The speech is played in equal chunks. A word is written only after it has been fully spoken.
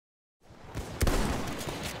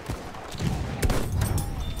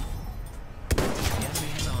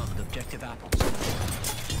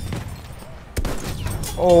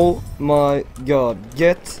Oh my god.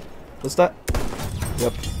 Get. What's that?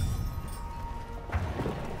 Yep.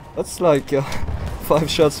 That's like 5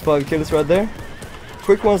 shots, 5 kills right there.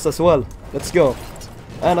 Quick ones as well. Let's go.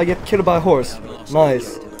 And I get killed by a horse.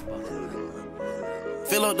 Nice.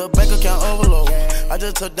 Fill up the bank account overload. I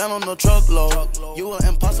just took down on the truckload. You an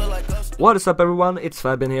imposter like us. What is up everyone, it's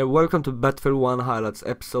Fabian here. Welcome to Battlefield 1 Highlights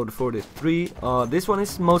episode 43. This one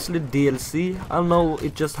is mostly DLC. I know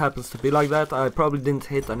it just happens to be like that. I probably didn't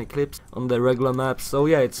hit any clips on the regular maps. So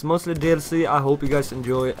yeah, it's mostly DLC. I hope you guys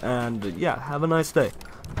enjoy and yeah, have a nice day.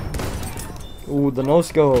 Ooh, the no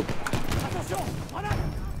scope.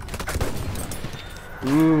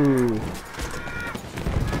 Ooh.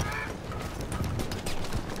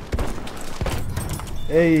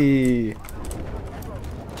 Hey.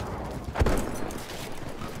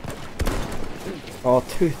 Oh,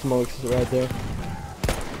 2 hit marks right there.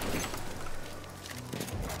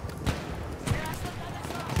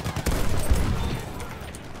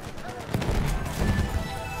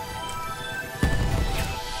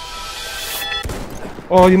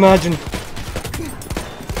 Oh, imagine.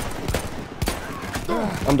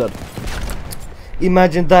 I'm dead.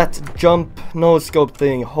 Imagine that jump no scope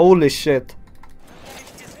thing. Holy shit.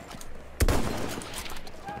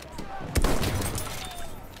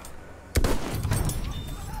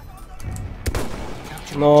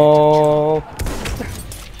 No.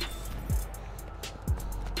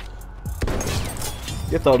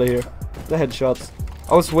 Get out of here. The headshots.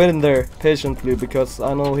 I was waiting there patiently because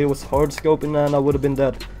I know he was hard scoping and I would have been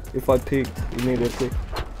dead if I peeked immediately.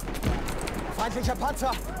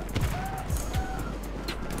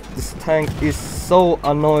 This tank is so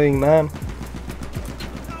annoying, man.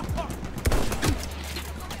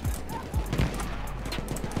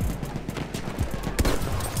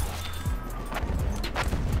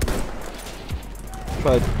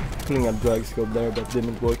 Tried pulling a drag scope there but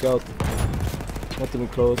didn't work out. Not even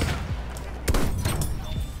close.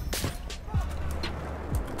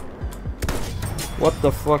 What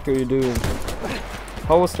the fuck are you doing?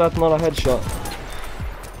 How was that not a headshot?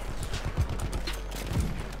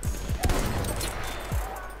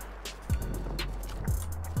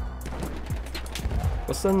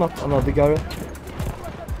 Was there not another guy?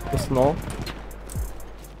 Just no?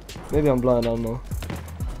 Maybe I'm blind, I don't know.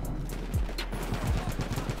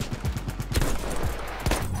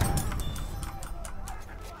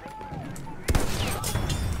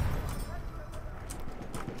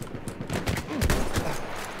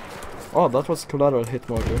 Oh, that was collateral hit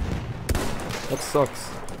marker. That sucks.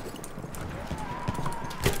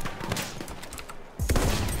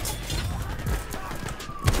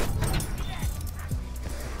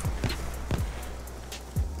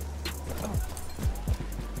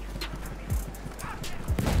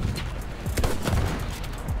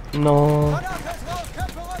 No.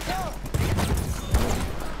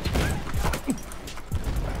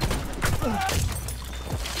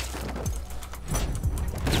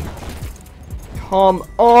 Come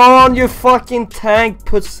on, you fucking tank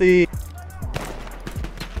pussy!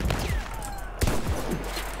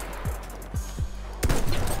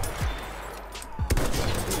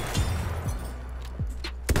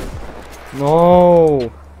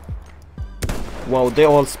 No! Wow, they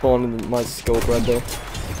all spawned in my scope right there.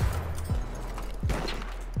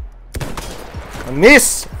 I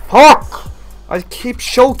miss! Fuck! I keep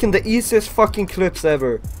choking the easiest fucking clips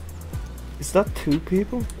ever. Is that 2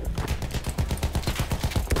 people?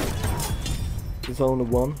 There's only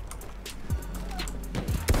 1.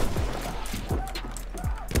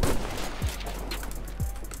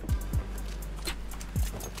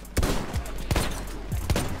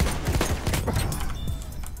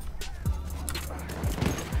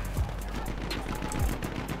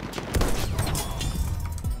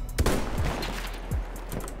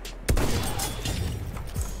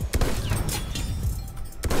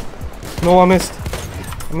 No, I missed.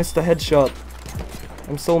 I missed the headshot.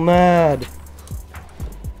 I'm so mad.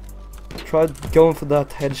 Tried going for that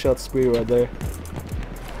headshot spree right there.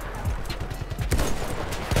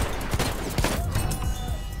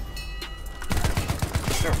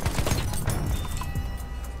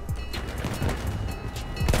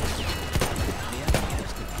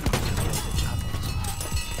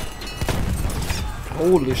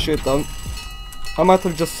 Holy shit, I might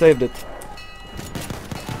have just saved it.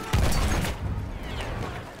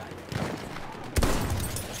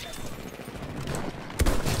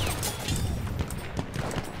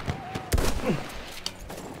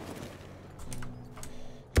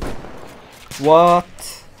 What?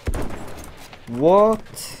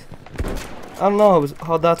 What? I don't know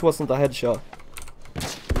how that wasn't a headshot.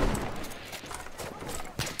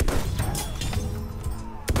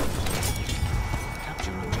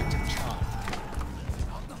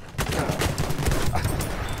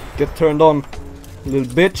 Get turned on,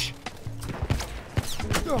 little bitch.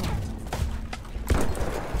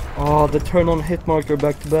 Oh, they turn on hit marker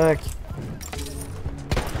back to back.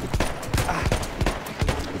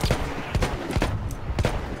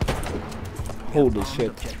 Holy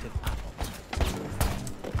shit.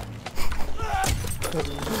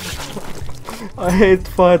 I hate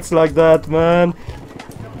fights like that, man.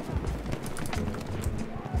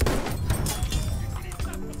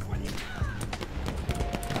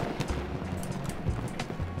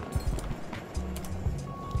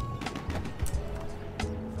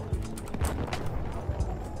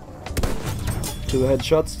 Two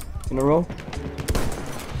headshots in a row.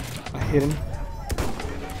 I hit him.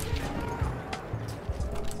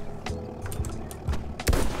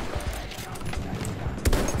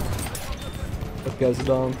 That guy's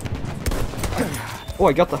down. Oh,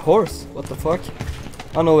 I got the horse. What the fuck?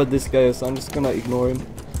 I know what this guy is. I'm just gonna ignore him.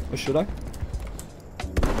 Or should I?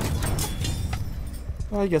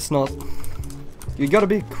 I guess not. You gotta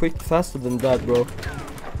be quick, faster than that, bro.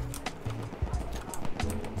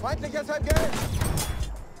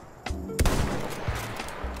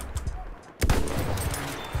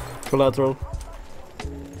 Collateral.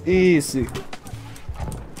 Easy.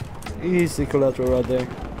 Easy collateral right there.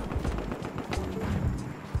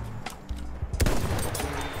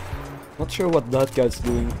 Not sure what that guy's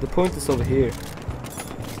doing. The point is over here.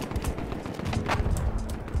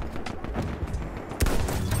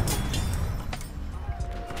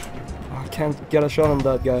 I can't get a shot on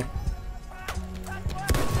that guy.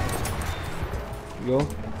 Go.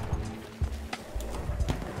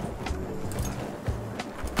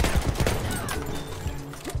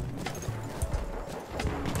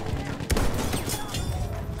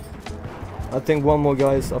 I think one more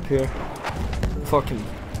guy is up here. Fuck him.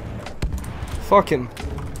 Fuck him.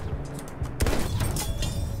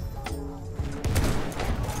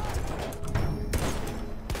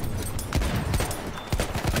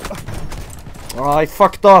 Oh, I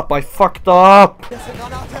fucked up. I fucked up.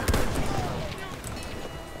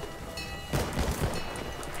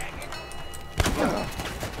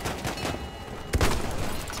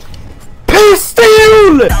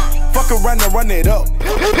 Pistol! Fuck around and run it up.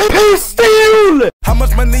 Pistol! How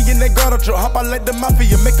much money in that guard truck? Hop out like the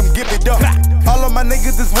mafia, make them give it up. All of my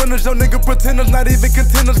niggas is winners, yo nigga pretenders, not even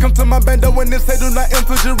contenders. Come to my bando when they say do not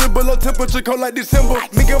enter, jury below temperature, cold like December.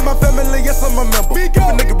 Nigga, my family, yes, I'm a member. If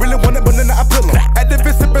a nigga really want it, but then I pill him. At the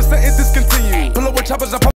 50% it discontinued. Pull up with choppers, I